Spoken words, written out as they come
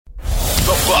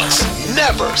Bucks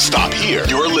never stop here.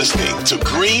 You're listening to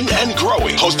Green and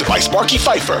Growing, hosted by Sparky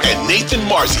Pfeiffer and Nathan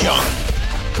Marzion.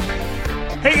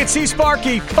 Hey, it's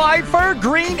Sparky Pfeiffer,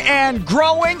 Green and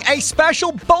Growing, a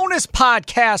special bonus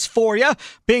podcast for you.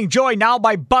 Being joined now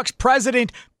by Bucks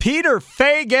president Peter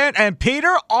Feigin. And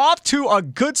Peter, off to a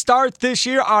good start this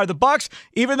year are the Bucks.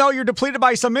 Even though you're depleted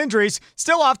by some injuries,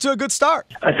 still off to a good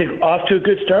start. I think off to a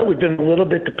good start. We've been a little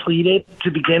bit depleted to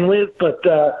begin with, but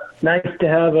nice to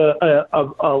have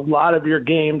a lot of your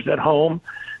games at home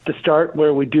to start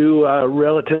where we do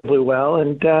relatively well.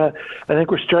 And I think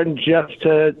we're starting just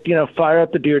to, fire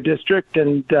up the Deer District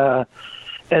and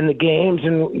the games.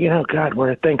 And, God, we're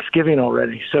at Thanksgiving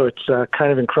already. So it's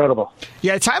kind of incredible.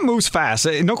 Yeah, time moves fast.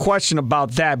 No question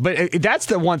about that. But that's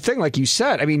the one thing, like you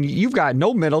said. I mean, you've got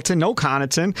no Middleton, no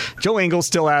Connaughton. Joe Ingles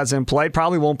still hasn't played.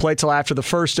 Probably won't play till after the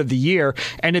first of the year.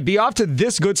 And to be off to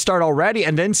this good start already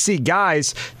and then see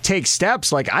guys take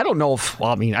steps. Like, I don't know if,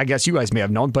 I guess you guys may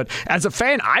have known. But as a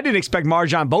fan, I didn't expect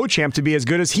Marjon Beauchamp to be as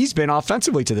good as he's been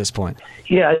offensively to this point.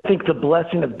 Yeah, I think the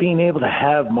blessing of being able to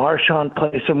have Marjon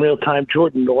play some real time,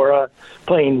 Jordan Nora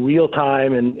playing real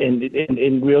time and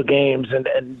in real games, and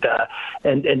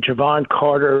Javon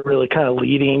Carter really kind of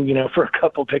leading, for a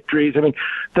couple victories. I mean,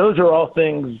 those are all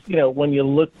things, when you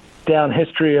look down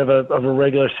history of a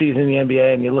regular season in the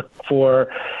NBA and you look for,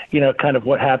 kind of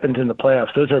what happens in the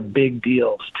playoffs. Those are big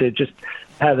deals to just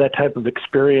have that type of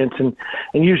experience, and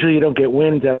usually you don't get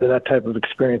wins out of that type of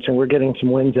experience, and we're getting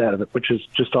some wins out of it, which is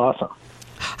just awesome.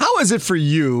 How is it for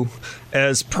you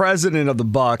as president of the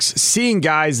Bucks, seeing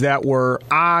guys that were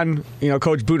on,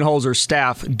 Coach Budenholzer's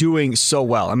staff doing so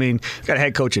well? I mean, you got a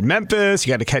head coach in Memphis,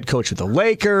 you got a head coach at the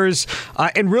Lakers,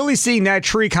 and really seeing that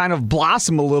tree kind of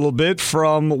blossom a little bit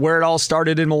from where it all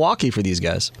started in Milwaukee for these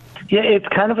guys. Yeah, it's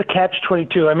kind of a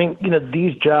catch-22. I mean,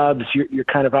 these jobs, you're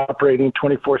kind of operating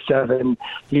 24/7.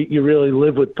 You really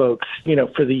live with folks,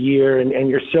 for the year, and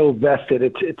you're so vested.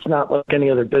 It's not like any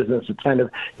other business.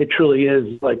 It truly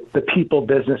is like the people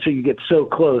business. So you get so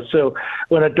close. So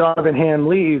when a Darvin Ham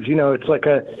leaves,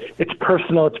 it's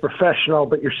personal, it's professional,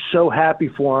 but you're so happy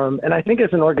for him. And I think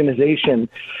as an organization,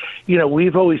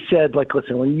 we've always said,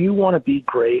 listen, when you want to be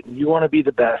great and you want to be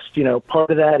the best, part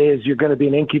of that is you're going to be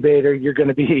an incubator, you're going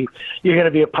to be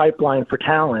a pipeline for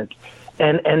talent.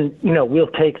 And we'll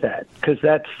take that because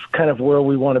that's kind of where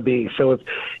we want to be. So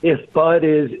if Bud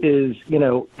is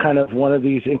kind of one of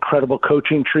these incredible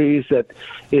coaching trees that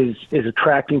is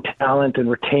attracting talent and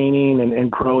retaining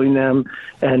and growing them,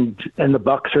 and the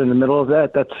Bucks are in the middle of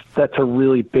that, that's a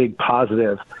really big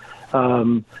positive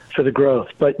for the growth.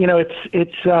 But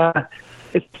it's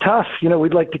tough.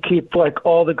 We'd like to keep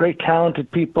all the great talented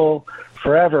people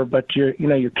forever, but your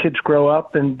kids grow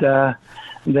up and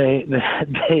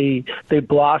they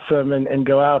blossom and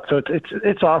go out. So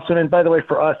it's awesome. And by the way,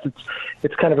 for us,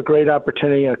 it's kind of a great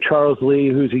opportunity. Charles Lee,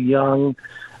 who's a young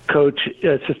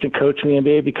assistant coach in the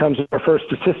NBA, becomes our first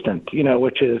assistant.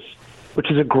 Which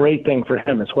is a great thing for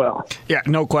him as well. Yeah,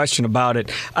 no question about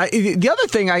it. The other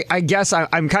thing I guess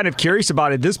I'm kind of curious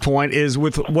about at this point is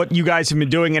with what you guys have been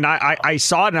doing, and I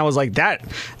saw it and I was like,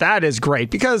 that is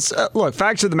great. Because, look,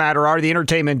 facts of the matter are the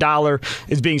entertainment dollar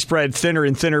is being spread thinner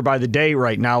and thinner by the day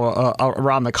right now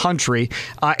around the country.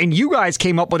 And you guys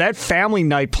came up with that family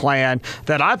night plan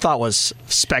that I thought was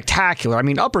spectacular. I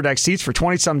mean, upper deck seats for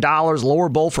 $20-some, lower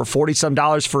bowl for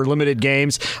 $40-some for limited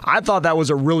games. I thought that was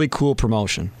a really cool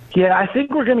promotion. Yeah, I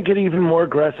think we're going to get even more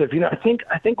aggressive. I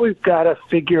think we've got to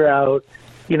figure out,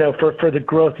 for the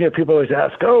growth. People always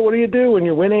ask, "Oh, what do you do when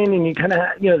you're winning?" And you kind of,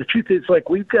 the truth is,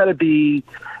 we've got to be,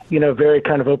 very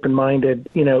kind of open-minded.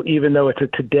 Even though it's a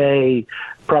today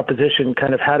proposition,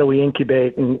 kind of how do we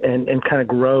incubate and kind of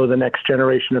grow the next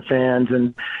generation of fans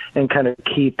and kind of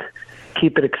keep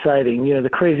it exciting. The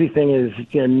crazy thing is,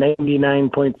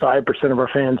 99.5% of our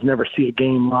fans never see a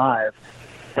game live.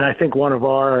 And I think one of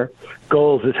our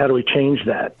goals is how do we change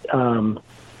that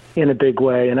in a big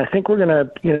way. And I think we're going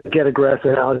to get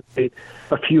aggressive, allocate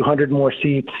a few hundred more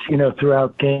seats,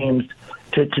 throughout games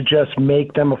to just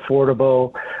make them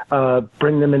affordable,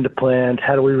 bring them into plans.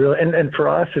 How do we really? And for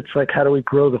us, it's how do we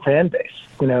grow the fan base,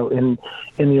 in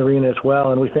the arena as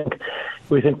well. And we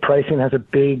think pricing has a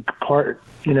big part,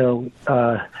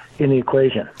 in the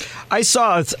equation. I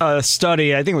saw a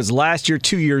study, I think it was last year,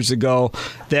 2 years ago,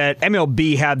 that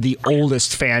MLB had the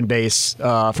oldest fan base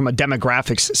from a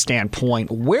demographics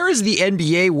standpoint. Where is the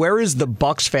NBA? Where is the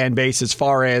Bucks fan base as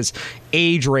far as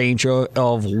age range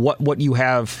of what you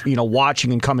have,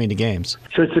 watching and coming to games?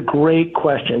 So it's a great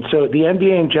question. So the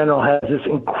NBA in general has this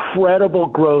incredible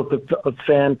growth of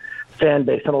fan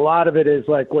base, and a lot of it is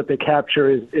what they capture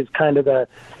is kind of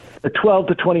the the 12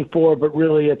 to 24, but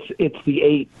really it's the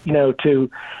 8,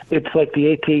 it's like the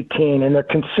 8 to 18, and they're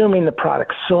consuming the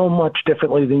product so much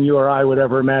differently than you or I would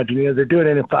ever imagine. They're doing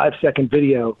it in 5-second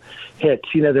video hits.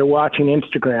 They're watching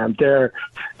Instagram,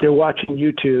 they're watching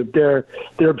YouTube, they're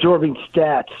absorbing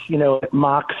stats, at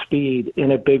mock speed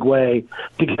in a big way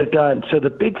to get it done. So the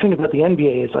big thing about the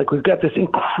NBA is like we've got this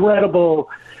incredible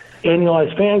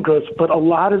annualized fan growth, but a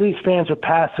lot of these fans are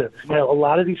passive. A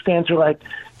lot of these fans are like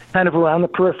kind of around the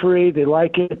periphery. They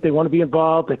like it. They want to be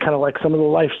involved. They kind of like some of the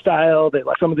lifestyle. They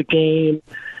like some of the game.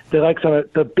 They like some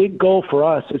of the big goal for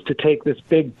us is to take this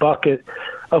big bucket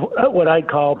of what I'd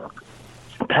call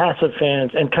passive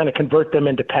fans and kind of convert them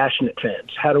into passionate fans.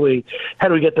 How do we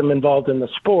get them involved in the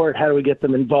sport? How do we get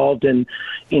them involved in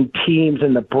teams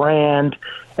and the brand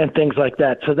and things like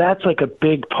that? So that's like a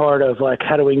big part of like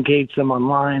how do we engage them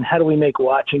online? How do we make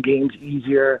watching games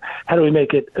easier? How do we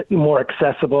make it more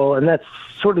accessible? And that's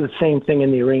sort of the same thing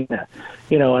in the arena,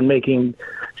 on making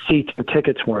seats and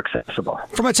tickets more accessible.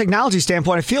 From a technology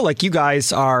standpoint, I feel like you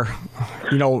guys are,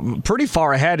 pretty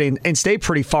far ahead and stay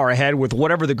pretty far ahead with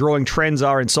whatever the growing trends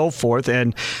are and so forth.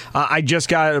 And I just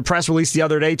got a press release the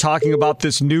other day talking about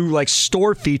this new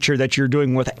store feature that you're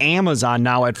doing with Amazon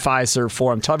now at Fiserv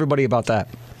Forum. Tell everybody about that.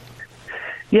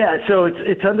 Yeah, so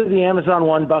it's under the Amazon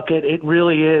One bucket. It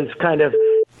really is kind of,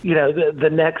 the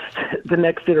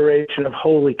next iteration of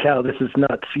holy cow, this is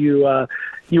nuts.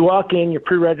 You walk in, you're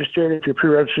pre-registered. If you're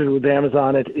pre-registered with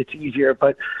Amazon, it's easier.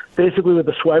 But basically, with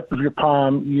a swipe of your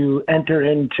palm, you enter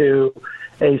into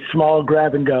a small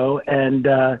grab and go, and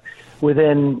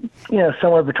within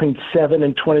somewhere between 7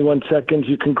 and 21 seconds,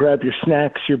 you can grab your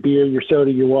snacks, your beer, your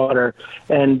soda, your water,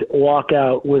 and walk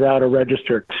out without a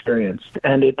register experience.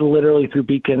 And it literally, through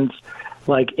beacons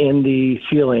like in the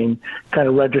ceiling, kind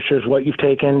of registers what you've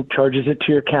taken, charges it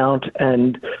to your account,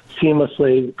 and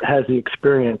seamlessly has the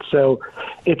experience. So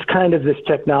it's kind of this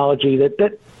technology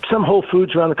that some Whole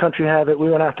Foods around the country have it. We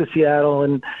went out to Seattle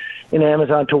and in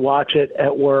Amazon to watch it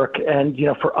at work. And,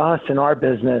 for us in our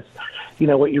business,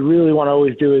 what you really want to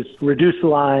always do is reduce the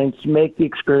lines, make the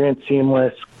experience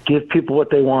seamless, give people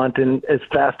what they want in as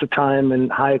fast a time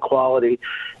and high quality.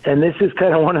 And this is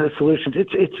kind of one of the solutions.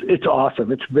 It's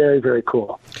awesome. It's very, very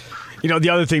cool.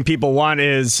 The other thing people want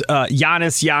is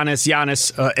Giannis,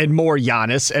 and more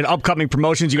Giannis. And upcoming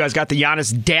promotions, you guys got the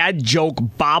Giannis dad joke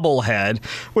bobblehead,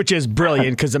 which is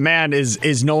brilliant because the man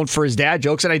is known for his dad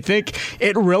jokes. And I think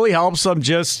it really helps him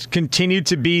just continue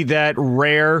to be that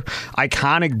rare,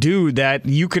 iconic dude that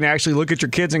you can actually look at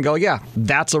your kids and go, yeah,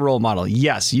 that's a role model.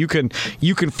 Yes, you can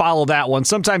follow that one.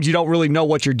 Sometimes you don't really know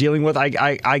what you're dealing with,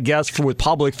 I guess, with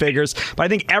public figures. But I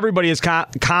think everybody is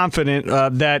confident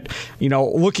that,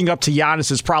 looking up to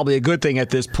Giannis is probably a good thing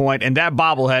at this point, and that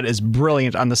bobblehead is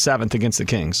brilliant on the 7th against the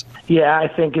Kings. Yeah, I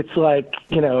think it's like,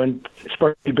 and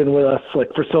Sparky, you've been with us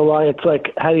for so long. It's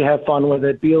like, how do you have fun with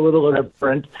it? Be a little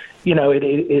different.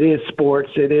 It is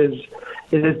sports. It is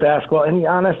basketball. And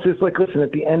Giannis is like, listen,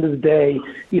 at the end of the day,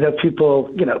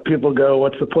 people go,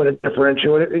 what's the point of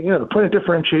differentiation? The point of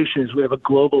differentiation is we have a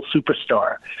global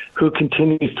superstar who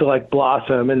continues to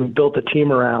blossom and built a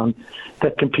team around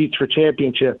that competes for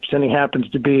championships. And he happens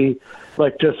to be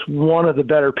just one of the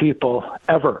better people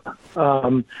ever,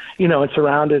 and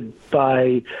surrounded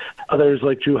by others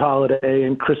like Drew Holiday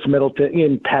and Chris Middleton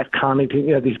and Pat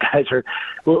Connaughton. These guys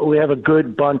we have a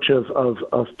good bunch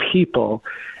of people.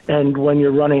 And when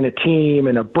you're running a team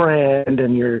and a brand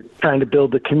and you're trying to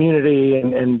build the community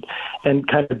and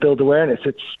kind of build awareness,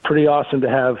 it's pretty awesome to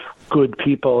have good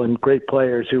people and great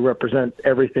players who represent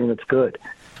everything that's good.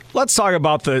 Let's talk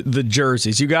about the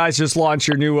jerseys. You guys just launched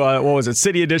your new,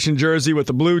 City Edition jersey with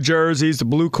the blue jerseys, the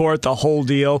blue court, the whole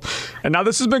deal. And now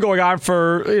this has been going on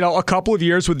for, a couple of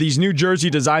years with these new jersey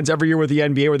designs every year with the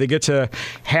NBA where they get to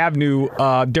have new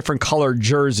different colored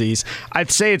jerseys.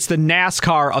 I'd say it's the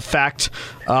NASCAR effect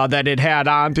that it had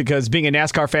on, because being a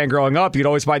NASCAR fan growing up, you'd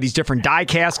always buy these different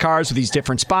die-cast cars with these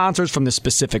different sponsors from the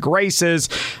specific races,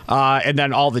 and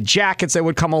then all the jackets that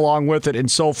would come along with it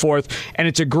and so forth. And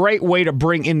it's a great way to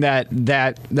bring in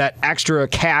that extra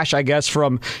cash, I guess,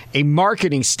 from a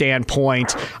marketing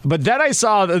standpoint. But then I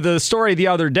saw the story the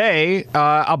other day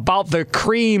about the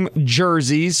cream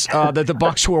jerseys that the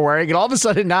Bucks were wearing, and all of a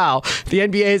sudden now the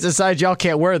NBA has decided y'all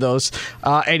can't wear those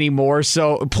anymore.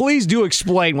 So please do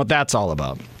explain what that's all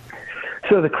about.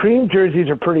 So the cream jerseys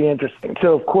are pretty interesting.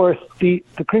 So, of course, the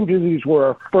cream jerseys were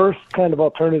our first kind of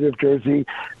alternative jersey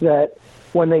that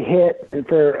when they hit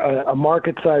for a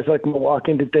market size like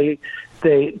Milwaukee,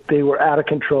 they were out of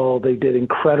control. They did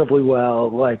incredibly well.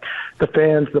 Like the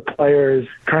fans, the players,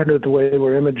 kind of the way they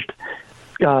were imaged.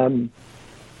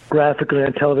 graphically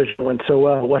on television went so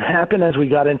well. What happened as we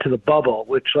got into the bubble,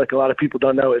 which like a lot of people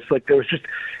don't know, is like there was just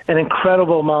an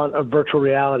incredible amount of virtual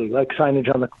reality, like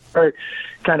signage on the court,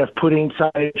 kind of putting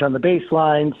signage on the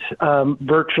baselines,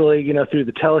 virtually, through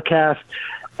the telecast.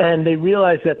 And they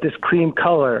realized that this cream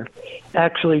color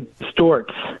actually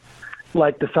distorts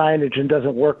like the signage and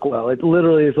doesn't work well. It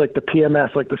literally is like the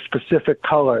PMS, like the specific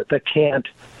color that can't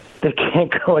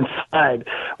coincide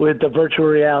with the virtual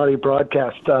reality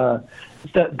broadcast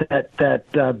that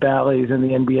Bally's and the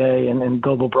NBA and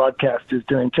global broadcast is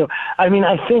doing. So, I mean,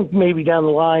 I think maybe down the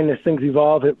line as things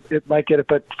evolve, it might get it.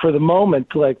 But for the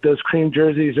moment, like those cream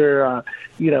jerseys are,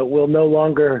 will no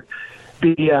longer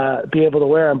be able to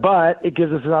wear them. But it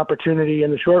gives us an opportunity in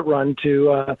the short run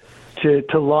to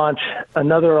launch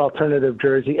another alternative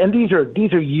jersey. And these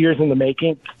are years in the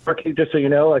making. Just so you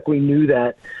know, like we knew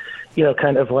that,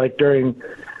 kind of like during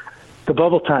the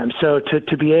bubble time. So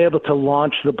to be able to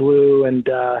launch the blue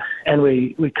and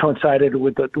we coincided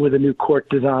with a new court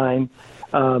design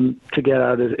to get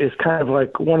out is kind of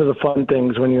like one of the fun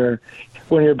things when you're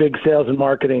a big sales and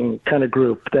marketing kind of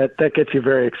group that gets you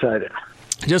very excited.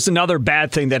 Just another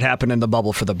bad thing that happened in the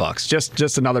bubble for the Bucks.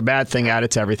 Just another bad thing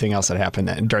added to everything else that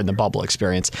happened during the bubble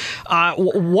experience.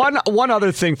 One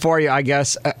other thing for you, I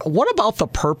guess. What about the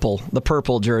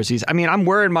purple jerseys? I mean, I'm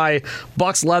wearing my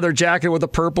Bucks leather jacket with the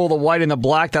purple, the white, and the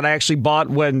black that I actually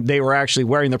bought when they were actually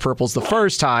wearing the purples the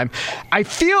first time. I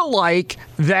feel like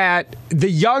that the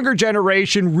younger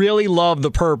generation really loved the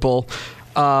purple,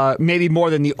 maybe more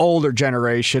than the older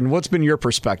generation. What's been your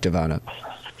perspective on it?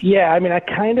 Yeah, I mean, I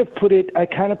kind of put it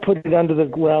under the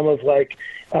realm of like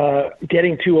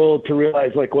getting too old to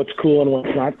realize like what's cool and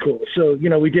what's not cool. So,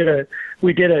 we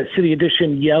did a City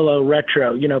Edition yellow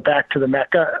retro, back to the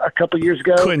Mecca a couple years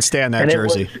ago. Couldn't stand that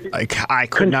jersey. I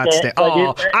could not stand.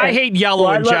 I hate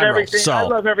yellow in general. So I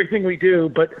love everything we do,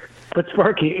 but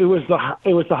Sparky, it was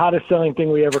the hottest selling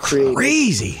thing we ever created.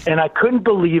 Crazy. And I couldn't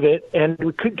believe it, and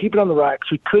we couldn't keep it on the racks.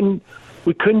 We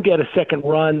couldn't get a second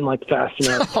run like fast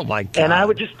enough. Oh my God. And I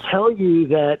would just tell you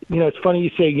that, it's funny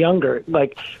you say younger,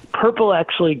 like purple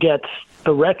actually gets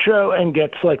the retro and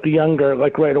gets like the younger,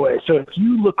 like right away. So if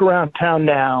you look around town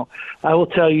now, I will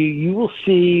tell you, you will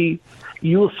see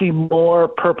more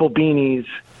purple beanies,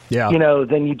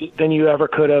 than you ever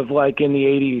could have like in the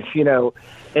 80s,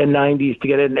 and 90s to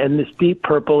get it. And this deep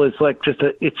purple is like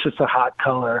it's just a hot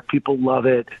color. People love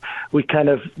it. We kind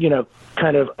of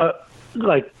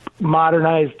like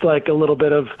modernized like a little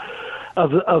bit of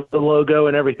the logo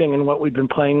and everything and what we've been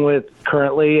playing with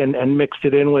currently and mixed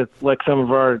it in with like some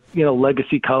of our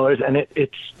legacy colors, and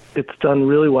it's done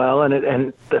really well,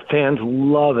 and the fans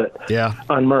love it. Yeah.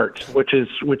 On merch, which is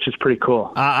pretty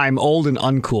cool. I'm old and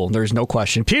uncool. There's no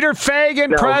question. Peter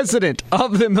Feigin, president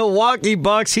of the Milwaukee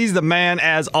Bucks. He's the man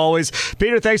as always.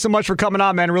 Peter, thanks so much for coming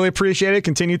on, man. Really appreciate it.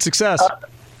 Continued success.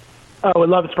 We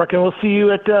love it, Spark, and we'll see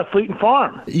you at Fleet and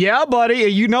Farm. Yeah, buddy.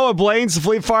 You know it, Blaine's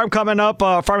Fleet Farm coming up,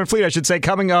 Farm and Fleet, I should say,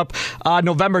 coming up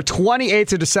November 28th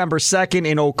to December 2nd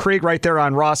in Oak Creek, right there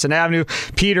on Rawson Avenue.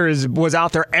 Peter was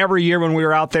out there every year when we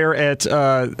were out there at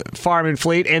Farm and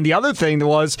Fleet. And the other thing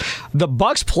was the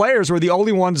Bucks players were the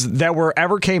only ones that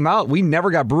ever came out. We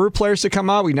never got Brewer players to come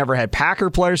out. We never had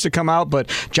Packer players to come out. But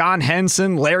John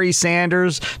Henson, Larry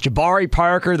Sanders, Jabari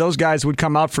Parker, those guys would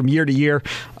come out from year to year.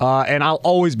 And I'll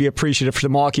always be appreciative for the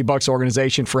Milwaukee Bucks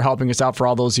organization for helping us out for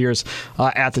all those years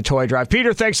at the Toy Drive.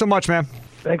 Peter, thanks so much, man.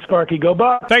 Thanks, Sparky. Go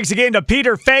Bucks. Thanks again to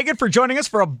Peter Feigin for joining us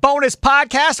for a bonus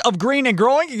podcast of Green and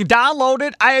Growing. You can download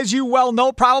it, as you well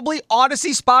know, probably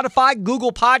Odyssey, Spotify,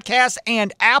 Google Podcasts,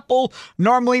 and Apple.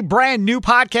 Normally, brand new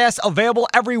podcasts available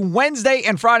every Wednesday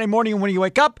and Friday morning when you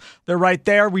wake up. They're right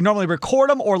there. We normally record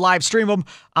them or live stream them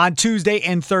on Tuesday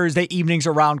and Thursday evenings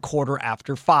around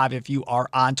 5:15. If you are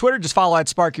on Twitter, just follow at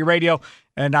Sparky Radio.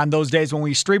 And on those days when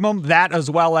we stream them, that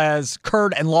as well as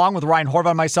Curd and Long with Ryan Horvath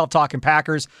and myself talking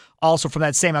Packers, also from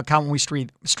that same account when we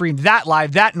stream that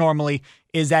live, that normally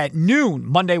is at noon,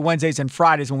 Monday, Wednesdays, and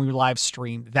Fridays when we live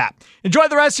stream that. Enjoy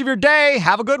the rest of your day.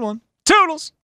 Have a good one. Toodles!